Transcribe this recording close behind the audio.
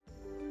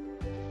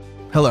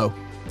Hello,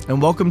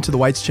 and welcome to the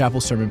White's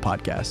Chapel Sermon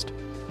Podcast.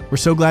 We're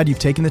so glad you've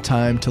taken the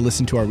time to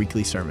listen to our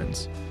weekly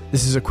sermons.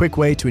 This is a quick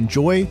way to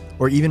enjoy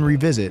or even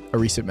revisit a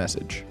recent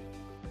message.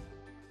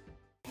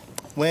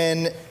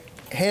 When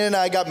Hannah and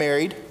I got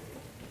married,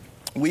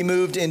 we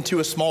moved into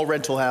a small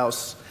rental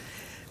house,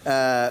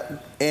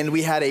 and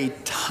we had a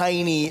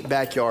tiny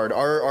backyard.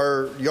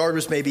 Our yard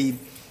was maybe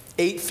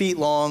 8 feet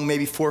long,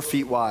 maybe 4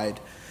 feet wide.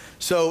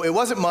 So it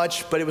wasn't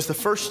much, but it was the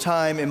first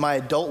time in my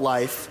adult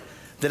life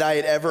that I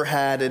had ever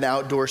had an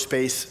outdoor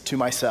space to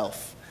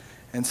myself.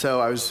 And so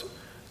I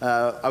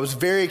was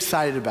very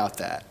excited about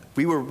that.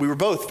 We were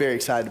both very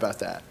excited about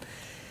that.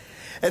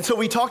 And so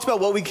we talked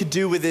about what we could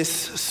do with this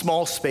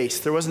small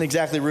space. There wasn't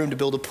exactly room to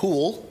build a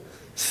pool,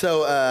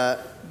 so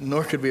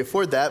nor could we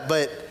afford that.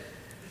 But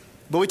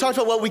we talked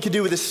about what we could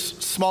do with this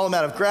small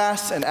amount of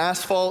grass and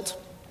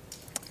asphalt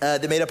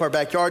that made up our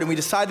backyard, and we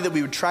decided that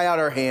we would try out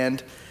our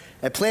hand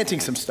at planting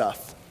some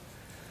stuff.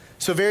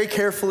 So very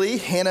carefully,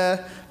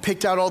 Hannah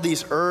picked out all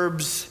these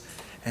herbs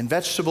and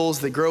vegetables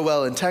that grow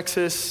well in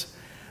Texas,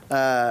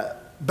 but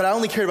I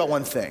only cared about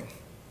one thing.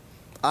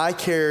 I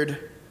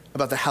cared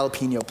about the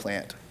jalapeno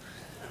plant.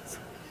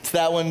 It's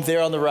that one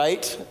there on the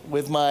right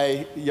with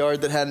my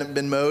yard that hadn't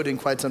been mowed in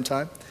quite some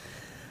time.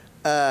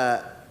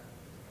 But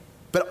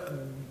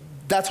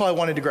that's all I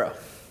wanted to grow,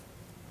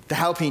 the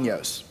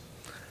jalapenos.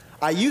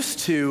 I used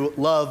to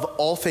love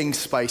all things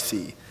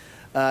spicy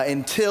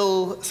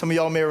until, some of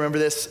y'all may remember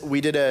this, we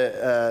did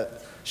a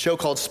show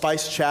called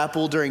Spice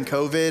Chapel during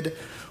COVID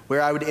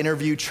where I would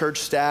interview church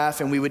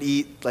staff and we would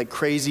eat like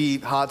crazy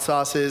hot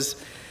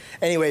sauces.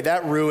 Anyway,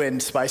 that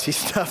ruined spicy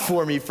stuff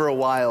for me for a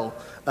while,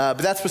 but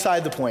that's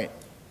beside the point.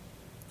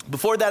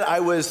 Before that, I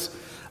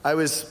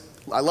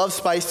love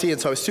spicy, and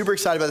so I was super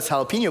excited about this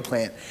jalapeno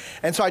plant.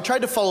 And so I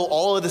tried to follow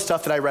all of the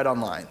stuff that I read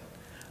online.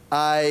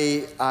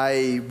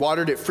 I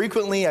watered it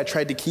frequently. I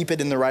tried to keep it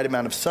in the right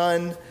amount of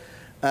sun.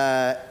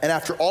 And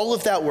after all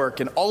of that work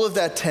and all of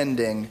that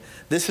tending,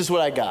 this is what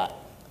I got.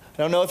 I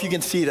don't know if you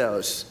can see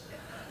those.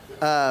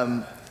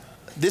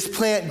 This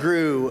plant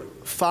grew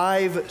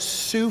 5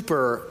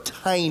 super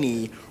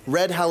tiny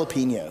red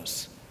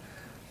jalapenos.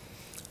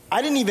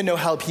 I didn't even know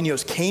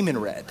jalapenos came in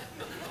red.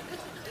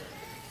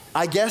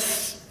 I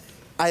guess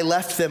I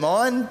left them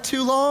on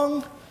too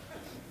long,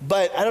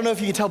 but I don't know if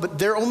you can tell, but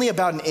they're only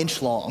about 1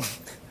 inch long.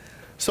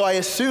 So I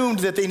assumed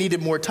that they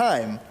needed more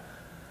time.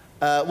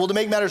 Well, to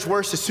make matters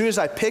worse, as soon as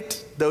I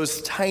picked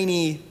those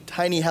tiny,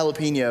 tiny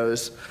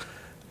jalapenos,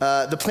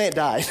 the plant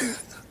died,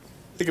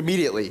 like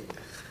immediately.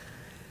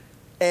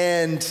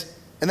 And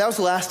that was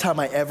the last time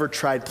I ever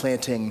tried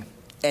planting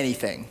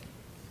anything.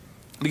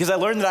 Because I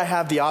learned that I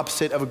have the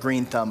opposite of a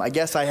green thumb. I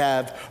guess I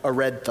have a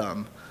red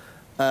thumb.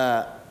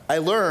 I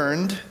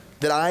learned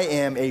that I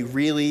am a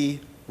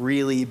really,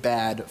 really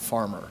bad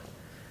farmer.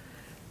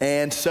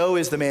 And so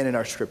is the man in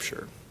our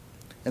scripture.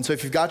 And so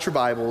if you've got your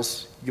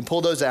Bibles, you can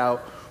pull those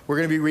out. We're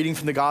going to be reading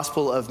from the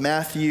Gospel of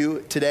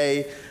Matthew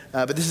today,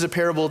 but this is a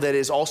parable that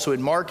is also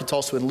in Mark. It's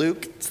also in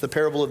Luke. It's the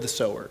parable of the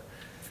sower.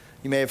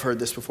 You may have heard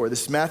this before.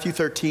 This is Matthew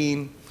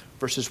 13,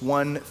 verses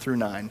 1 through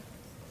 9.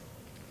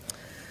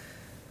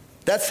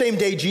 That same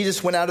day,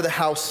 Jesus went out of the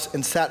house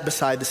and sat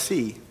beside the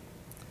sea.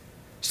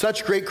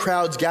 Such great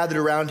crowds gathered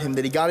around him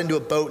that he got into a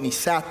boat and he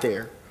sat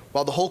there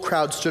while the whole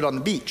crowd stood on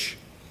the beach.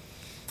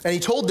 And he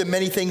told them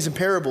many things in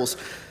parables,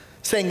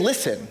 saying,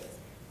 "Listen,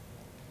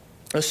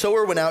 a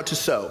sower went out to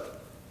sow.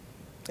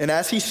 And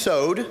as he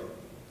sowed,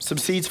 some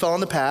seeds fell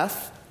on the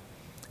path,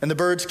 and the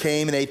birds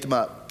came and ate them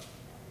up.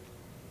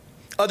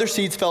 Other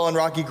seeds fell on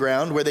rocky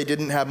ground where they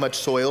didn't have much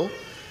soil,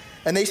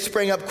 and they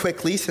sprang up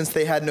quickly since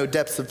they had no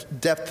depth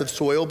of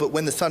soil, but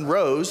when the sun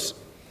rose,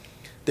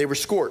 they were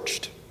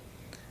scorched.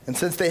 And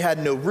since they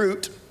had no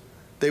root,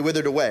 they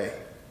withered away.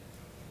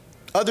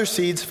 Other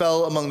seeds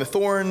fell among the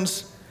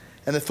thorns,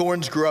 and the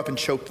thorns grew up and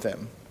choked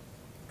them.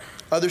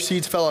 Other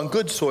seeds fell on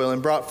good soil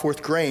and brought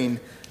forth grain,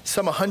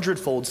 some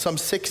 100-fold, some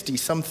 60,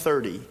 some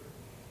 30.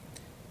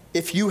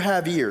 If you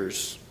have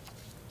ears,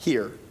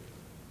 hear."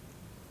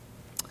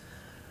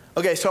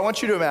 Okay, so I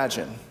want you to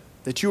imagine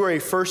that you are a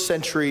first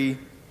century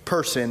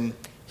person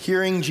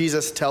hearing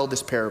Jesus tell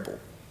this parable.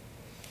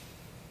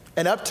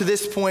 And up to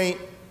this point,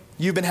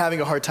 you've been having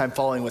a hard time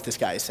following what this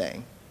guy is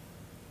saying.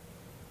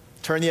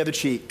 Turn the other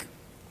cheek,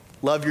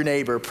 love your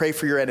neighbor, pray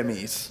for your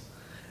enemies.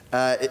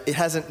 It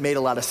hasn't made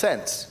a lot of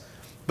sense.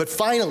 But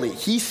finally,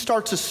 he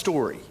starts a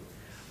story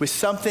with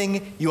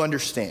something you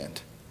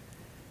understand.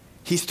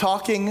 He's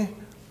talking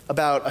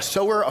about a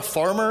sower, a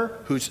farmer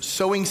who's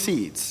sowing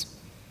seeds.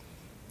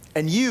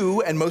 And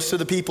you and most of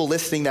the people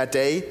listening that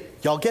day,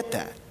 y'all get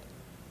that.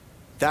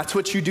 That's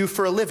what you do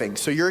for a living,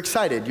 so you're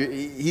excited.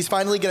 He's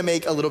finally going to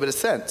make a little bit of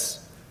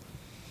sense.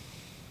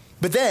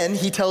 But then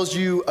he tells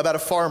you about a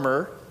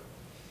farmer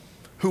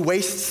who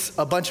wastes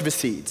a bunch of his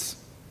seeds.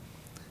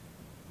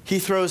 He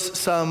throws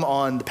some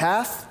on the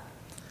path,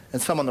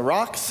 and some on the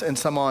rocks, and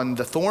some on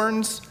the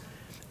thorns,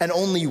 and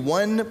only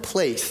one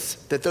place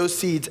that those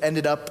seeds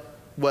ended up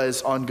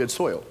was on good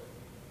soil.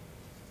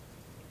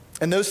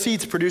 And those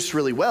seeds produced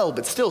really well,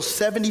 but still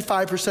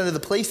 75% of the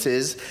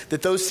places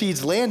that those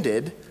seeds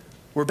landed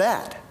were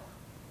bad.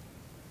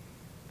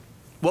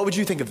 What would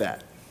you think of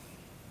that?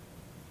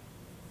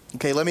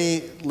 Okay, let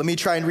me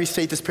try and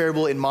restate this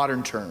parable in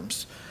modern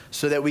terms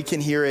so that we can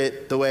hear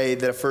it the way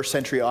that a first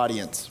century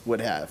audience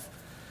would have.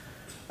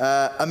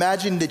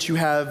 Imagine that you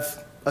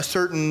have a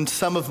certain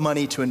sum of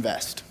money to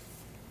invest.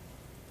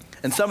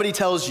 And somebody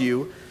tells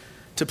you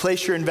to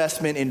place your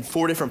investment in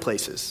 4 different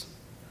places.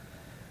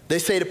 They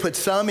say to put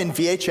some in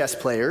VHS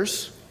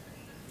players,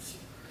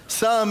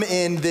 some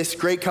in this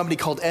great company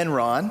called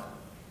Enron,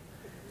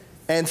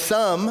 and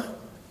some,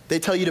 they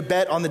tell you to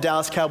bet on the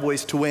Dallas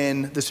Cowboys to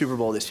win the Super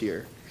Bowl this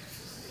year.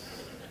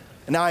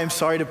 And now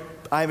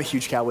I'm a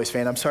huge Cowboys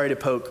fan. I'm sorry to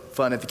poke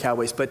fun at the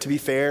Cowboys, but to be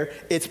fair,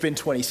 it's been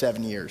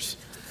 27 years.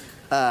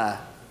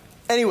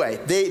 Anyway,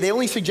 they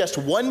only suggest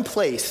one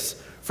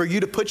place for you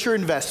to put your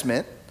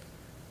investment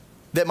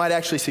that might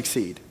actually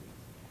succeed.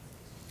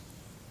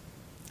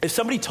 If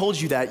somebody told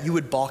you that, you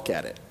would balk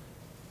at it.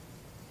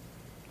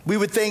 We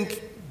would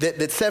think that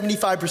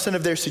 75%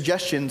 of their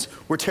suggestions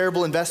were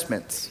terrible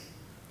investments.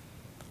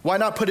 Why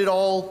not put it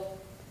all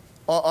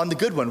on the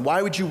good one?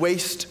 Why would you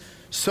waste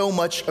so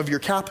much of your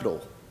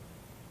capital?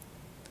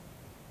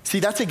 See,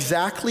 that's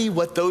exactly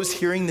what those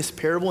hearing this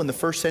parable in the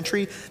first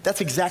century, that's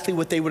exactly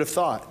what they would have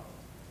thought.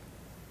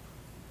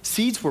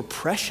 Seeds were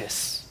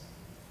precious.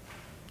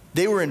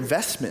 They were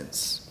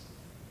investments.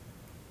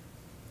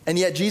 And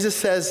yet Jesus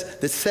says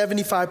that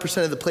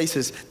 75% of the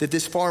places that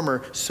this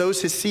farmer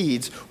sows his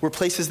seeds were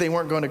places they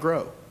weren't going to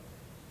grow.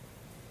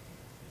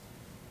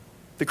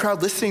 The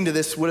crowd listening to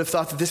this would have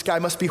thought that this guy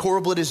must be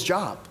horrible at his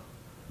job.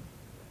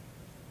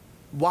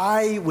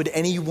 Why would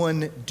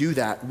anyone do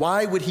that?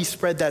 Why would he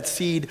spread that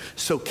seed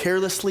so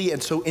carelessly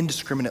and so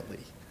indiscriminately?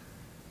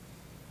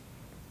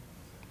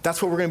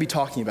 That's what we're going to be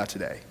talking about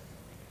today.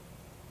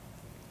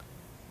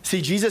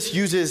 See, Jesus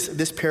uses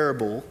this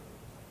parable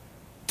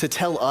to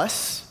tell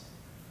us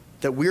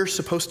that we're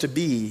supposed to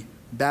be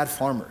bad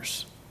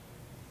farmers.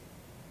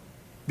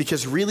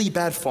 Because really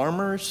bad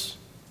farmers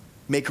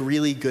make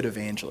really good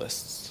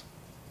evangelists.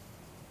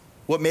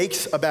 What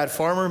makes a bad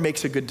farmer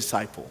makes a good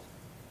disciple.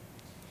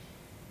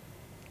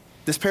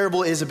 This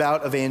parable is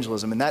about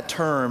evangelism, and that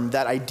term,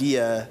 that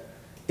idea,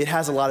 it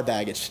has a lot of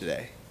baggage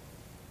today.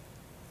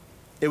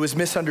 It was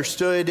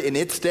misunderstood in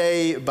its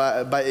day,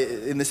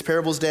 in this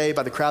parable's day,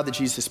 by the crowd that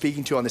Jesus is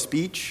speaking to on this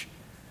beach.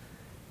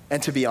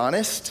 And to be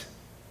honest,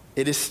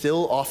 it is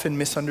still often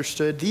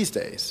misunderstood these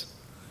days.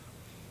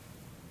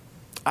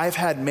 I've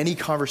had many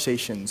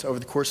conversations over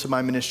the course of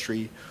my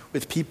ministry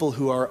with people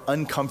who are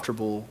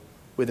uncomfortable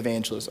with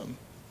evangelism.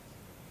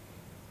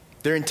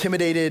 They're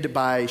intimidated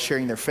by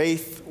sharing their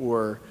faith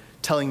or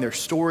telling their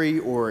story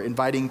or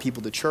inviting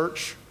people to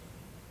church.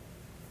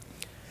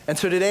 And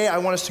so today I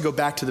want us to go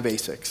back to the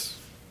basics.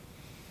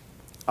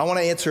 I want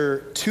to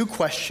answer 2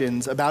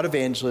 questions about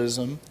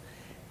evangelism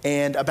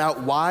and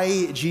about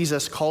why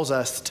Jesus calls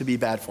us to be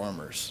bad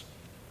farmers.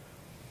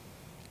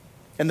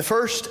 And the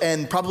first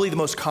and probably the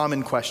most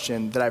common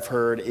question that I've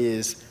heard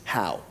is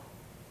how?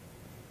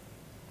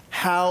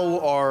 How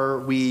are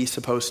we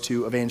supposed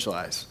to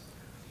evangelize?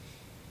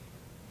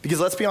 Because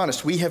let's be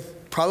honest, we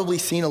have probably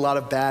seen a lot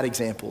of bad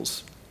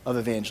examples of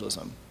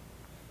evangelism.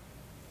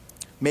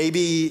 Maybe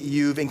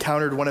you've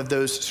encountered one of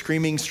those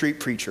screaming street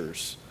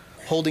preachers,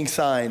 holding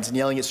signs and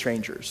yelling at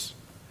strangers.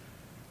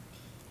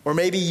 Or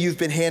maybe you've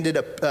been handed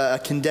a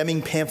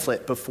condemning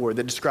pamphlet before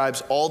that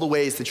describes all the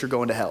ways that you're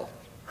going to hell.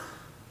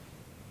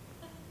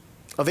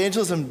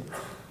 Evangelism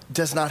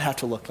does not have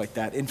to look like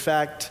that. In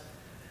fact,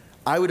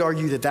 I would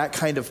argue that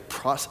kind of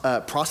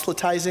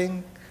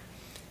proselytizing,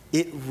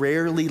 it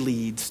rarely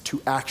leads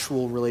to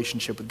actual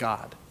relationship with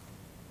God.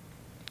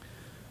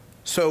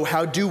 So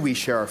how do we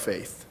share our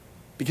faith?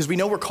 Because we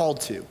know we're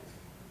called to.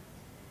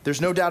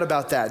 There's no doubt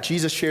about that.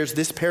 Jesus shares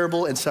this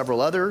parable and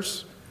several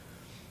others.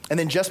 And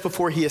then just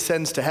before he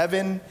ascends to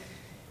heaven,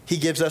 he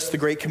gives us the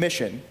Great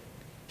Commission.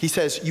 He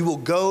says, you will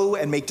go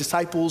and make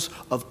disciples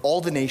of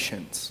all the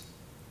nations.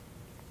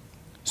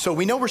 So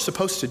we know we're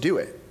supposed to do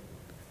it.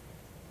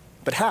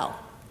 But how?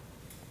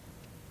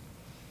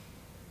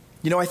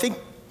 You know, I think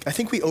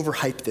we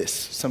overhype this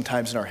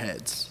sometimes in our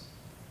heads.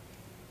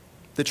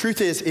 The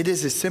truth is, it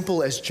is as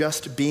simple as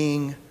just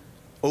being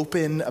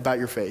open about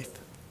your faith.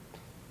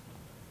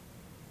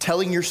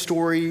 Telling your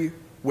story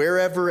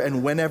wherever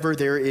and whenever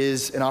there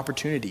is an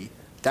opportunity.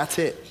 That's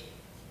it.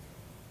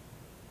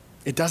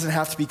 It doesn't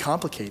have to be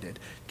complicated.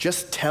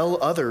 Just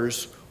tell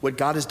others what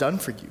God has done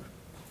for you.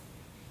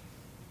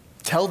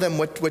 Tell them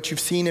what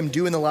you've seen him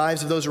do in the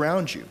lives of those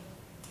around you.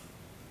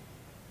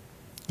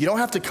 You don't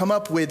have to come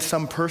up with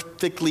some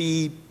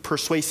perfectly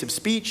persuasive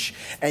speech,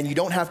 and you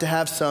don't have to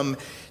have some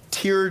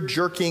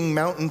tear-jerking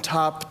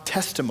mountaintop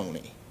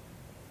testimony.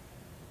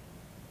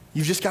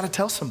 You've just got to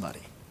tell somebody.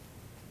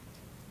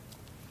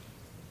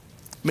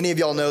 Many of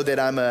y'all know that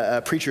I'm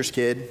a preacher's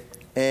kid,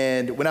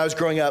 and when I was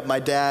growing up, my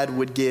dad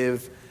would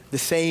give the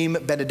same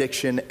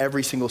benediction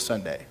every single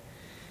Sunday.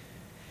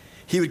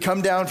 He would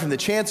come down from the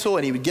chancel,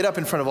 and he would get up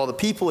in front of all the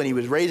people, and he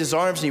would raise his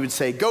arms, and he would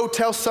say, "Go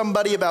tell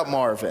somebody about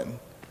Marvin."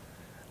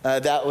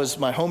 That was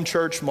my home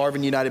church,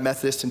 Marvin United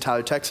Methodist in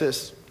Tyler,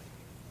 Texas.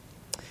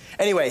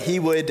 Anyway, he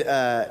would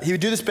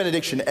do this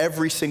benediction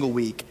every single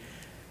week,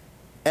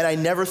 and I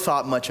never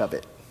thought much of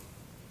it.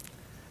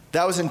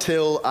 That was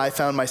until I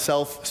found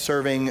myself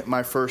serving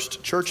my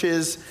first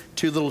churches,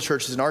 2 little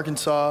churches in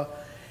Arkansas,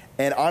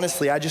 and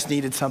honestly, I just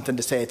needed something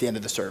to say at the end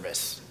of the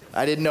service.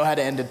 I didn't know how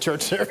to end a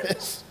church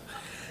service.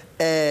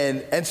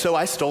 And so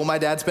I stole my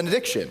dad's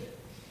benediction.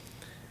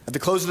 At the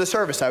close of the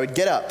service, I would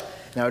get up,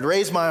 and I would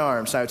raise my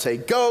arms, and I would say,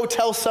 "Go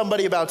tell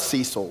somebody about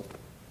Cecil."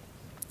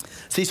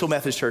 Cecil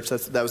Methodist Church,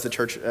 that was the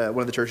church, one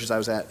of the churches I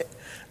was at.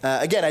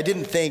 Again, I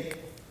didn't think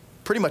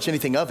pretty much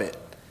anything of it.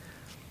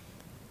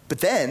 But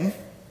then,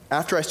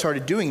 after I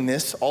started doing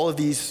this, all of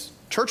these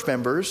church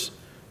members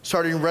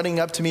started running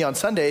up to me on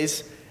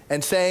Sundays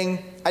and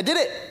saying, "I did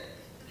it.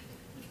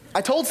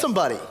 I told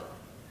somebody.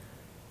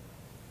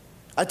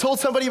 I told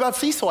somebody about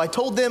Cecil. I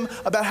told them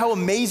about how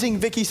amazing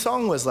Vicky's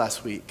song was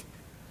last week.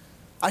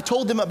 I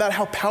told them about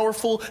how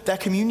powerful that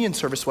communion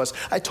service was.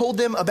 I told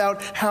them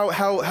about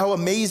how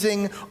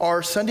amazing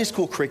our Sunday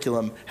school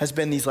curriculum has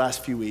been these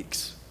last few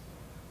weeks."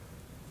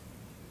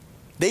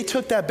 They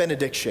took that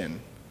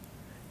benediction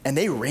and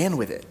they ran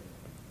with it.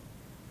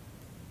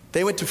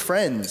 They went to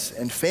friends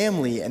and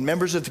family and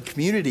members of the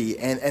community,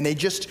 and they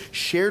just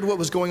shared what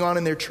was going on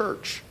in their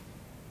church.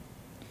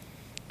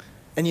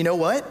 And you know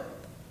what?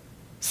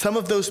 Some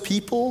of those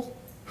people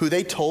who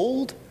they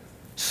told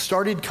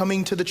started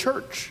coming to the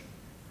church.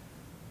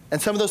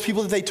 And some of those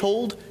people that they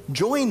told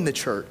joined the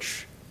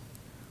church.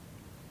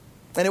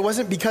 And it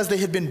wasn't because they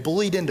had been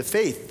bullied into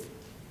faith.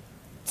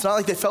 It's not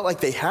like they felt like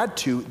they had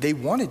to, they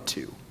wanted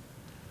to.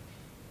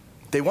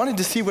 They wanted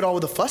to see what all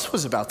of the fuss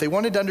was about. They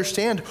wanted to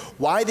understand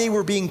why they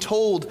were being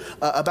told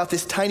about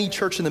this tiny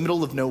church in the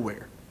middle of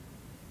nowhere.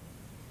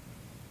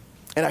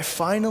 And I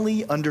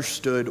finally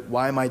understood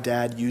why my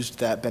dad used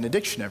that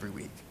benediction every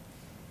week.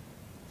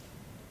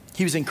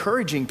 He was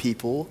encouraging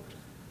people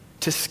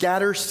to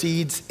scatter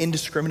seeds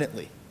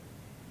indiscriminately.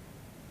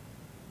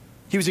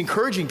 He was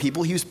encouraging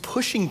people, he was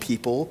pushing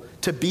people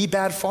to be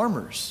bad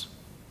farmers.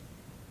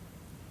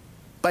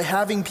 By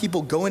having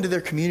people go into their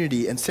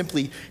community and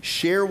simply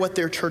share what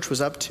their church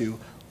was up to,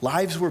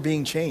 lives were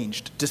being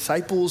changed,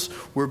 disciples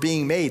were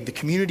being made, the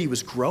community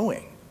was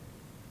growing.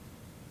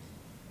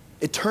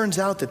 It turns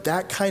out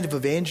that kind of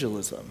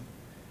evangelism,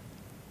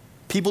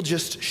 people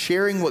just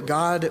sharing what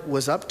God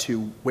was up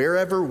to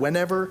wherever,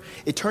 whenever,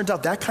 it turns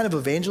out that kind of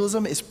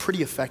evangelism is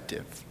pretty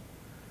effective.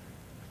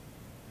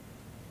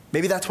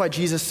 Maybe that's why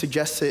Jesus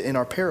suggests it in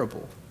our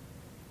parable.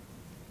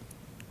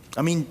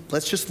 I mean,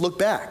 let's just look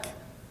back.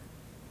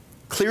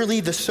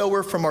 Clearly, the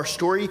sower from our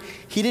story,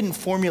 he didn't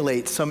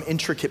formulate some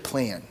intricate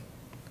plan.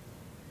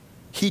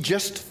 He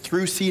just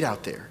threw seed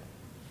out there.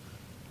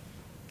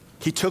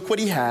 He took what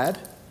he had,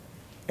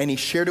 and he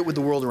shared it with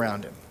the world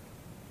around him.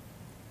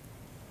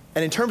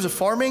 And in terms of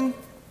farming,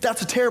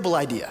 that's a terrible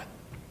idea.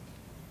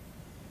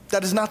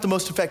 That is not the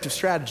most effective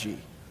strategy.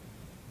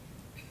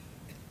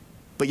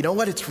 But you know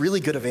what? It's really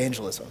good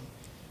evangelism.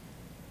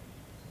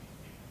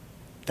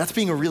 That's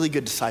being a really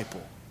good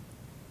disciple.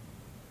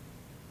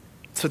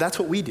 So that's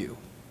what we do.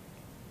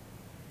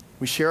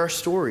 We share our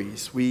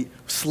stories. We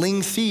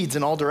sling seeds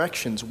in all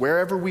directions.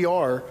 Wherever we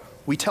are,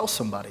 we tell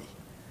somebody.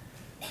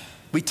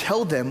 We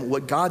tell them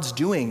what God's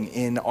doing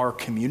in our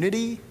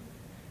community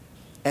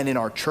and in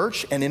our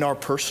church and in our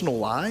personal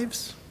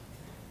lives.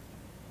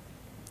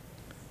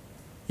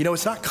 You know,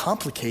 it's not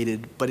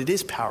complicated, but it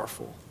is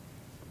powerful.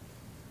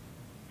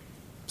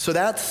 So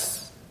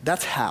that's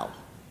how.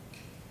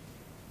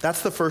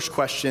 That's the first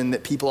question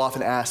that people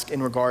often ask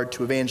in regard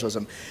to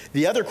evangelism.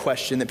 The other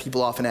question that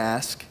people often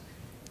ask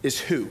is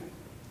who?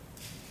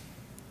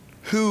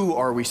 Who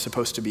are we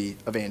supposed to be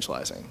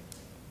evangelizing?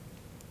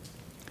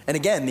 And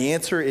again, the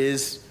answer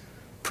is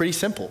pretty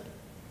simple.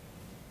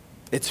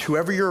 It's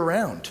whoever you're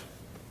around.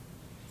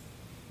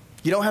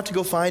 You don't have to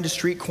go find a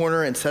street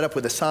corner and set up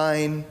with a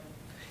sign.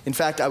 In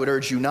fact, I would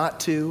urge you not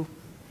to.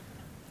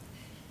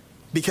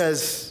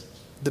 Because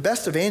the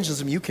best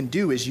evangelism you can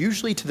do is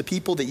usually to the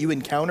people that you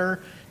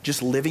encounter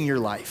just living your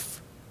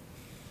life.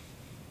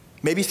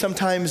 Maybe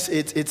sometimes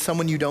it's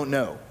someone you don't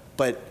know,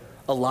 but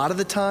a lot of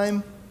the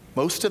time,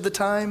 most of the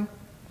time,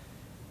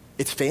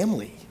 it's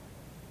family.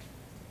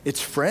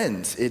 It's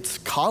friends, it's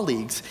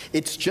colleagues,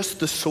 it's just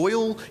the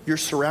soil you're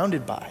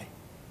surrounded by.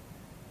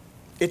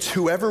 It's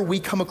whoever we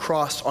come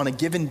across on a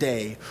given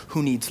day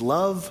who needs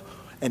love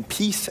and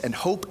peace and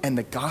hope and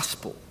the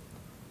gospel.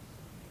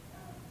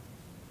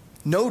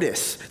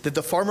 Notice that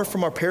the farmer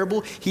from our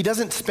parable, he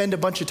doesn't spend a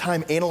bunch of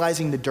time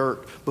analyzing the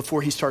dirt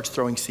before he starts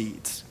throwing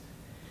seeds.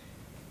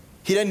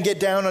 He doesn't get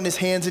down on his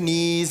hands and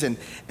knees and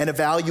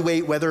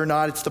evaluate whether or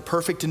not it's the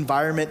perfect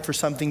environment for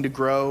something to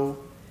grow.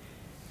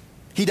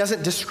 He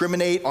doesn't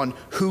discriminate on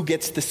who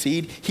gets the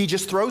seed. He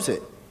just throws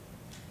it.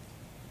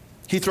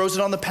 He throws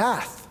it on the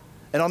path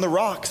and on the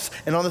rocks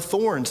and on the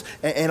thorns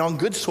and on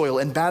good soil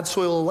and bad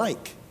soil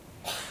alike.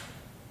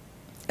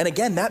 And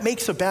again, that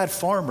makes a bad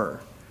farmer,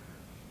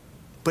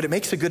 but it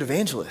makes a good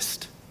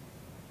evangelist.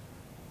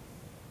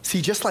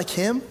 See, just like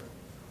him,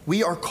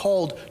 we are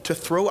called to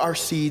throw our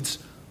seeds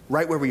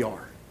right where we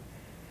are.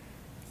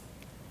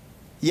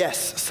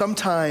 Yes,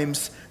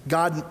 sometimes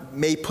God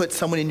may put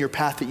someone in your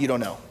path that you don't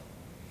know.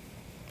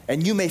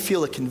 And you may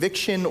feel a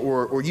conviction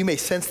or you may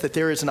sense that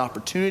there is an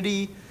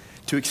opportunity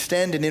to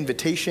extend an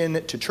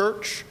invitation to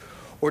church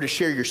or to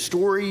share your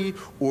story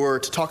or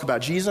to talk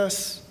about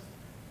Jesus.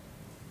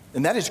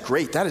 And that is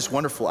great. That is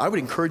wonderful. I would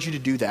encourage you to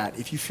do that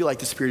if you feel like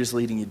the Spirit is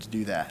leading you to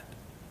do that.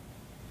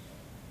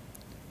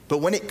 But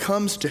when it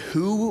comes to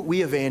who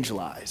we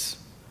evangelize,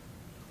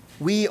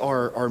 we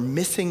are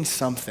missing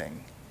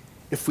something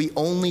if we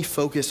only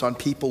focus on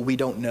people we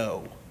don't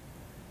know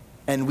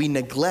and we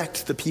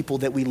neglect the people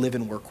that we live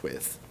and work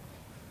with.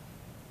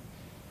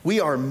 We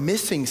are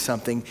missing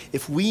something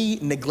if we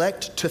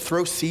neglect to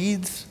throw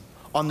seeds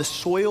on the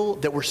soil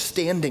that we're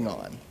standing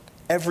on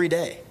every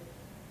day.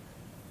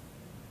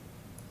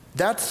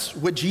 That's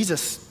what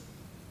Jesus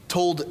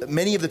told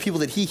many of the people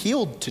that he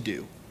healed to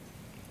do.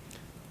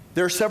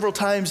 There are several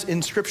times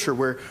in Scripture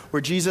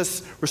where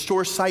Jesus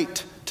restores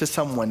sight to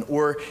someone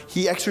or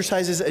he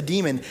exorcises a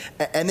demon,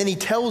 and then he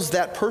tells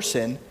that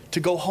person to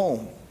go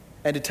home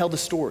and to tell the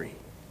story.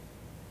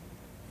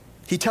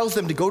 He tells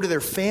them to go to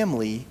their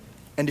family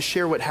and to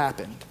share what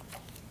happened.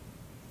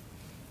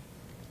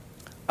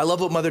 I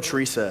love what Mother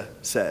Teresa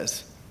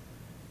says.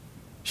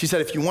 She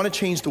said, if you want to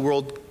change the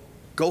world,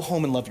 go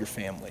home and love your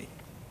family.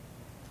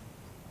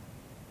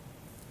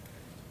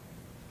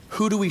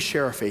 Who do we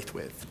share our faith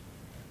with?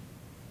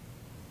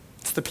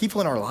 It's the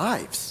people in our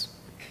lives.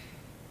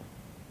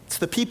 It's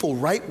the people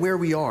right where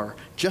we are.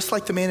 Just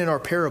like the man in our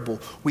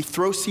parable, we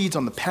throw seeds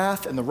on the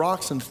path and the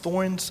rocks and the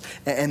thorns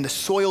and the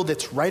soil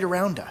that's right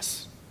around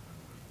us.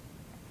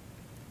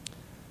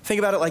 Think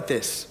about it like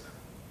this.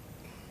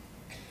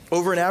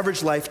 Over an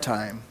average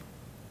lifetime,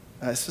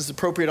 this is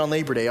appropriate on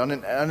Labor Day, over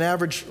an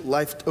average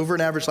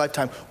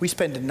lifetime, we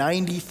spend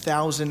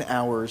 90,000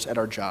 hours at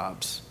our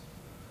jobs.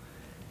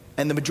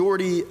 And the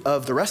majority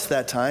of the rest of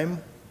that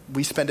time,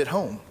 we spend at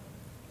home.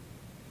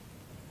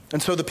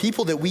 And so the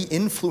people that we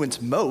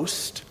influence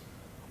most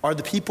are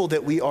the people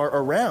that we are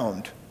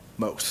around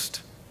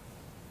most.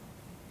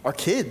 Our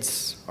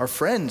kids, our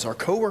friends, our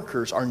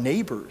coworkers, our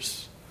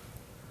neighbors.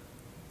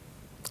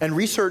 And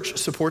research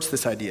supports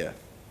this idea.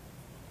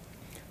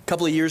 A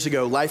couple of years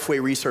ago,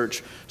 Lifeway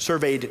Research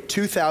surveyed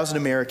 2,000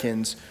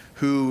 Americans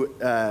who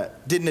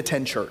didn't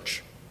attend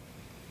church.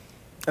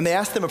 And they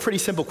asked them a pretty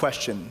simple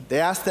question. They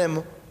asked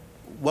them,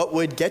 what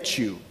would get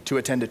you to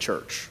attend a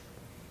church?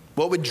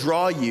 What would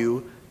draw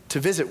you to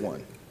visit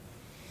one?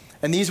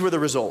 And these were the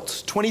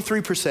results.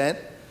 23%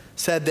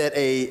 said that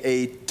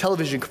a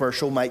television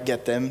commercial might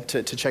get them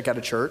to check out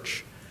a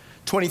church.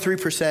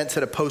 23%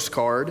 said a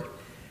postcard.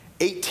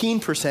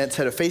 18%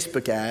 said a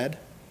Facebook ad.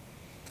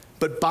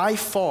 But by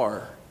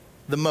far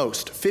the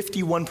most,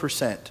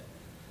 51%,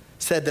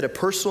 said that a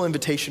personal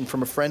invitation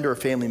from a friend or a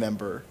family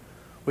member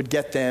would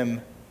get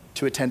them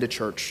to attend a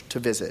church to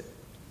visit.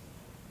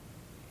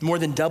 More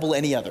than double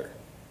any other.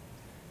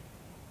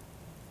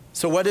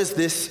 So what does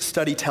this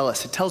study tell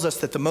us? It tells us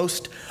that the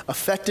most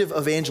effective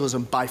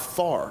evangelism by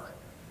far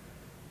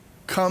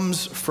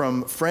comes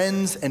from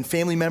friends and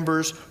family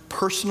members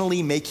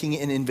personally making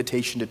an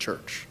invitation to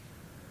church.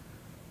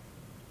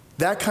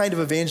 That kind of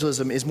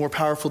evangelism is more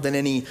powerful than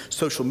any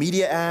social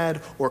media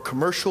ad or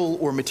commercial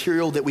or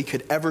material that we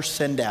could ever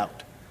send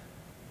out.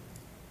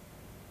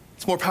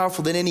 It's more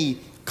powerful than any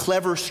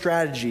clever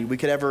strategy we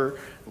could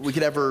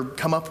ever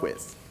come up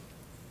with.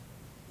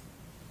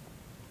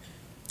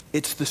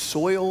 It's the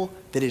soil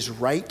that is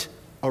right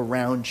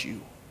around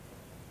you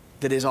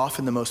that is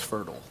often the most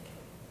fertile.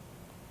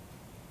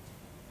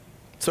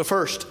 So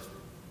first,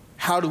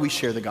 how do we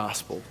share the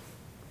gospel?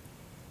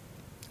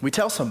 We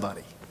tell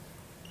somebody.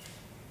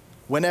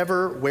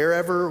 Whenever,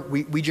 wherever,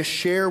 we just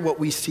share what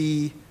we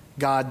see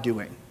God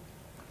doing.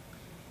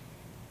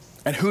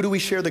 And who do we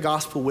share the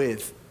gospel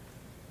with?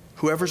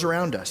 Whoever's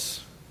around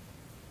us.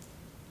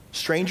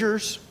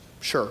 Strangers?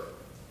 Sure.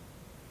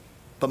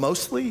 But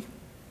mostly,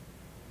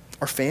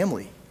 our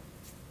family,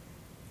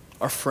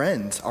 our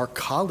friends, our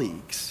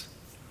colleagues,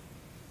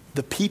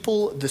 the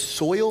people, the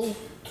soil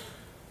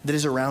that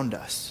is around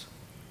us.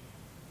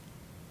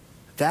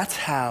 That's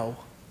how,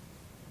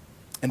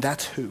 and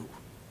that's who.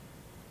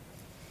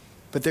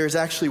 But there's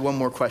actually one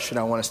more question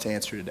I want us to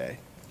answer today.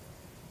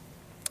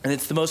 And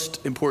it's the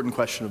most important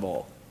question of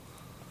all.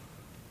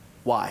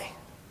 Why?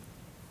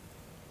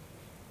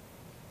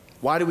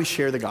 Why do we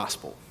share the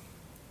gospel?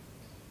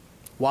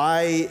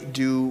 Why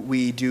do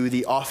we do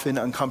the often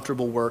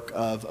uncomfortable work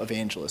of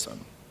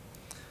evangelism?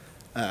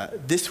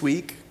 This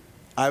week,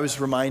 I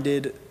was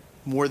reminded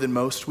more than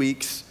most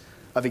weeks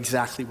of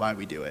exactly why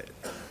we do it.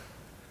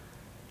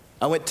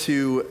 I went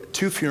to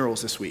 2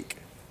 funerals this week.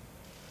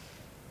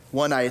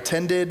 One I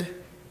attended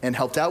and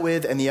helped out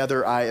with, and the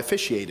other I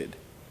officiated.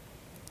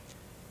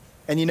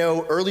 And you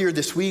know, earlier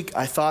this week,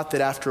 I thought that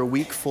after a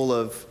week full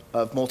of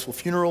multiple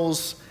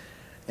funerals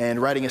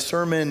and writing a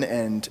sermon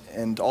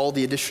and all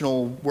the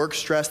additional work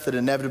stress that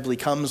inevitably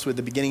comes with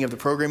the beginning of the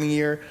programming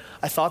year,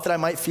 I thought that I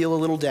might feel a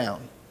little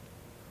down.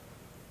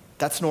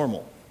 That's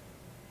normal.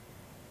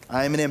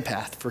 I am an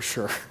empath for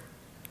sure.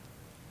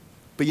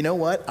 But you know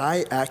what?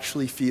 I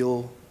actually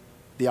feel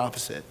the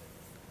opposite.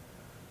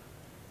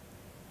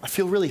 I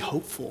feel really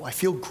hopeful. I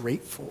feel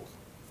grateful.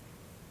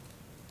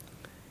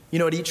 You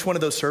know, at each one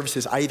of those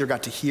services, I either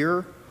got to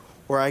hear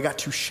or I got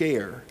to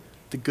share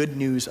the good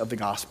news of the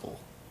gospel.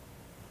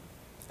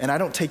 And I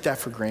don't take that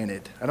for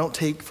granted. I don't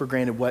take for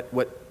granted what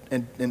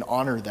an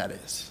honor that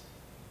is.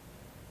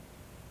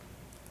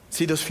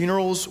 See, those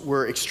funerals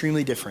were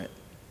extremely different.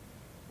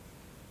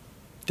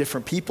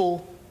 Different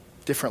people,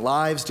 different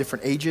lives,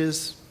 different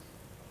ages.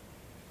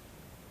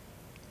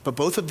 But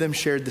both of them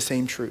shared the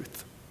same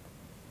truth.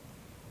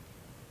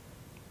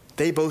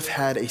 They both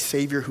had a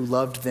Savior who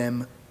loved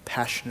them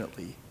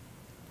passionately.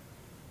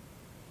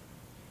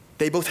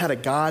 They both had a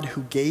God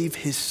who gave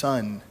his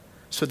Son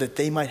so that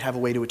they might have a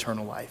way to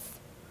eternal life.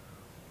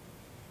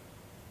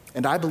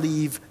 And I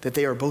believe that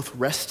they are both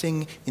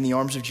resting in the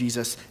arms of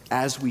Jesus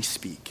as we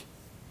speak.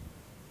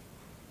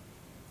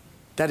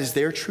 That is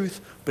their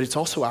truth, but it's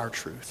also our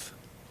truth.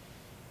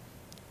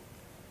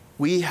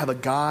 We have a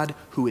God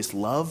who is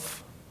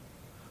love,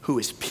 who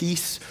is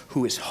peace,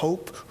 who is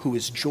hope, who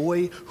is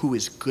joy, who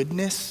is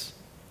goodness.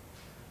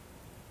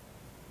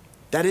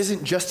 That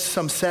isn't just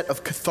some set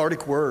of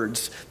cathartic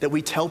words that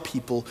we tell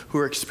people who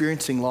are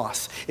experiencing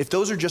loss. If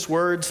those are just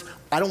words,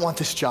 I don't want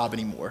this job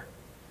anymore.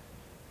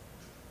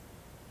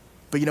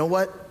 But you know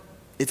what?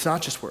 It's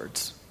not just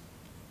words.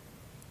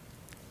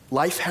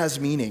 Life has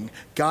meaning.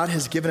 God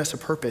has given us a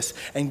purpose,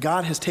 and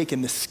God has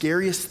taken the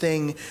scariest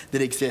thing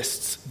that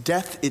exists,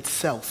 death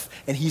itself,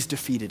 and he's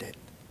defeated it.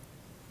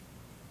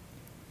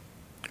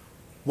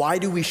 Why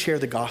do we share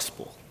the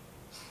gospel?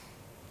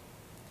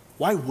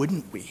 Why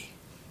wouldn't we?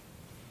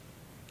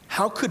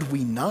 How could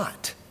we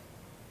not?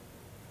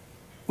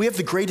 We have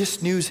the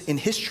greatest news in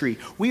history.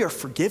 We are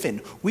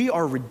forgiven. We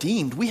are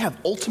redeemed. We have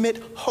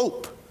ultimate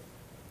hope.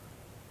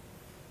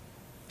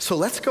 So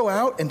let's go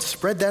out and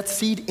spread that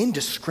seed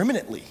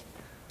indiscriminately.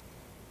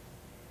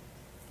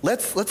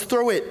 Let's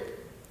throw it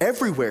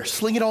everywhere,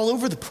 sling it all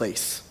over the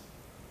place.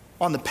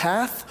 On the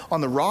path,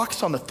 on the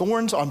rocks, on the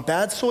thorns, on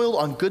bad soil,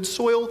 on good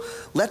soil.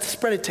 Let's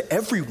spread it to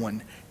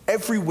everyone,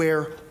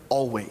 everywhere,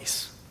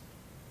 always.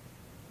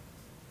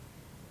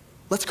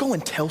 Let's go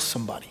and tell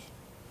somebody.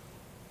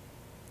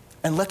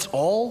 And let's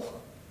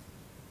all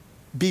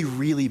be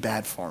really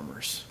bad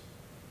farmers.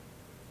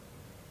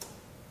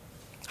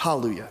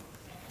 Hallelujah.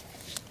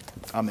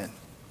 Amen.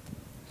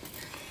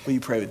 Will you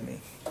pray with me?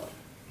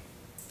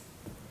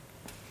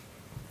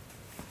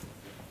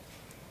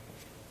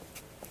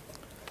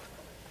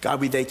 God,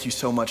 we thank you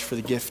so much for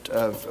the gift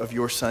of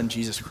your Son,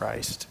 Jesus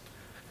Christ.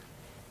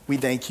 We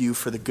thank you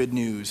for the good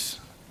news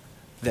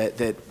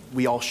that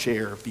we all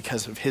share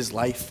because of his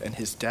life and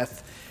his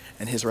death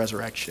and his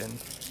resurrection.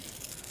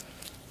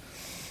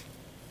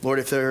 Lord,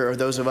 if there are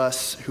those of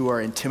us who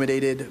are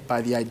intimidated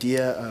by the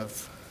idea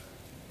of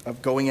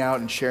going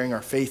out and sharing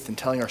our faith and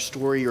telling our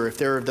story, or if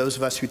there are those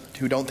of us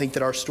who don't think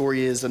that our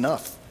story is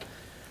enough,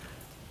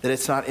 that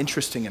it's not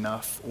interesting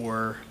enough,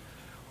 or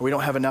we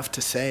don't have enough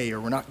to say, or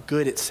we're not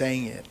good at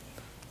saying it,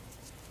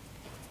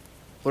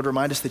 Lord,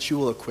 remind us that you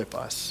will equip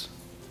us.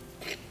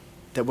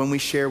 That when we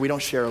share, we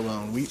don't share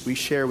alone. We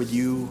share with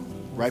you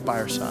right by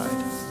our side.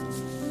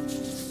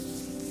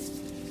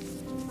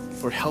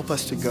 Lord, help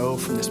us to go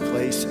from this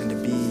place and to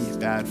be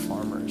bad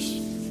farmers.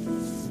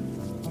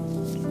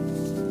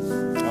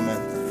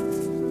 Amen.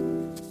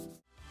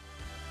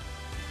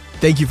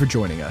 Thank you for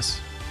joining us.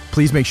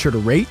 Please make sure to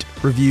rate,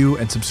 review,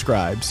 and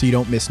subscribe so you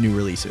don't miss new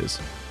releases.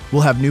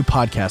 We'll have new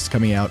podcasts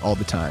coming out all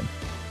the time.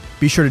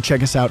 Be sure to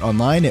check us out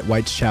online at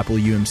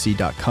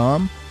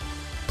whiteschapelumc.com.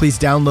 Please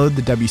download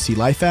the WC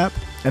Life app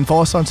and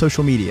follow us on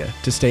social media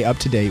to stay up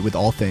to date with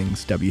all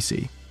things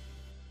WC.